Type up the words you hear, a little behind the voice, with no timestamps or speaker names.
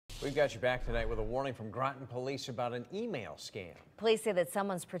We've got you back tonight with a warning from Groton Police about an email scam. Police say that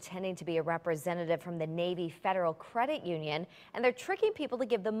someone's pretending to be a representative from the Navy Federal Credit Union, and they're tricking people to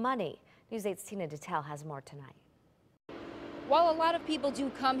give them money. News 8's Tina Detel has more tonight. While a lot of people do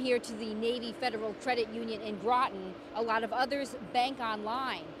come here to the Navy Federal Credit Union in Groton, a lot of others bank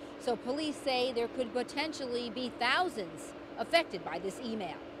online. So police say there could potentially be thousands affected by this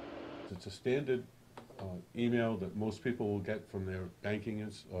email. It's a standard email that most people will get from their banking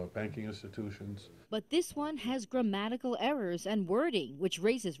institutions. But this one has grammatical errors and wording, which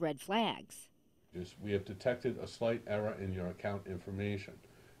raises red flags. We have detected a slight error in your account information.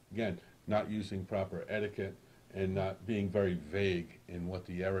 Again, not using proper etiquette and not being very vague in what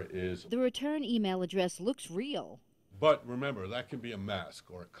the error is. The return email address looks real. But remember, that can be a mask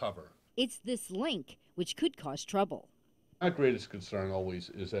or a cover. It's this link, which could cause trouble. Our greatest concern always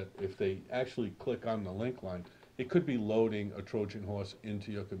is that if they actually click on the link line, it could be loading a Trojan horse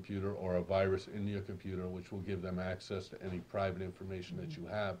into your computer or a virus into your computer, which will give them access to any private information that you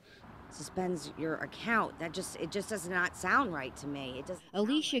have. Suspends your account. It just does not sound right to me.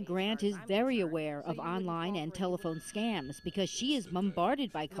 Alicia Grant is very aware of online and telephone scams because she is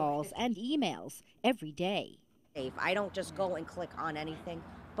bombarded by calls and emails every day. I don't just go and click on anything,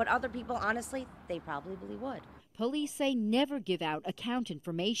 but other people, honestly, they probably would. Police say never give out account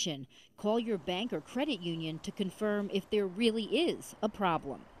information. Call your bank or credit union to confirm if there really is a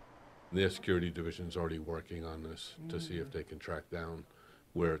problem. Their security division is already working on this to see if they can track down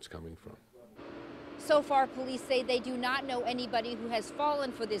where it's coming from. So far, police say they do not know anybody who has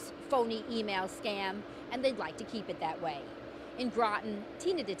fallen for this phony email scam, and they'd like to keep it that way. In Groton,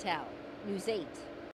 Tina Detel, News 8.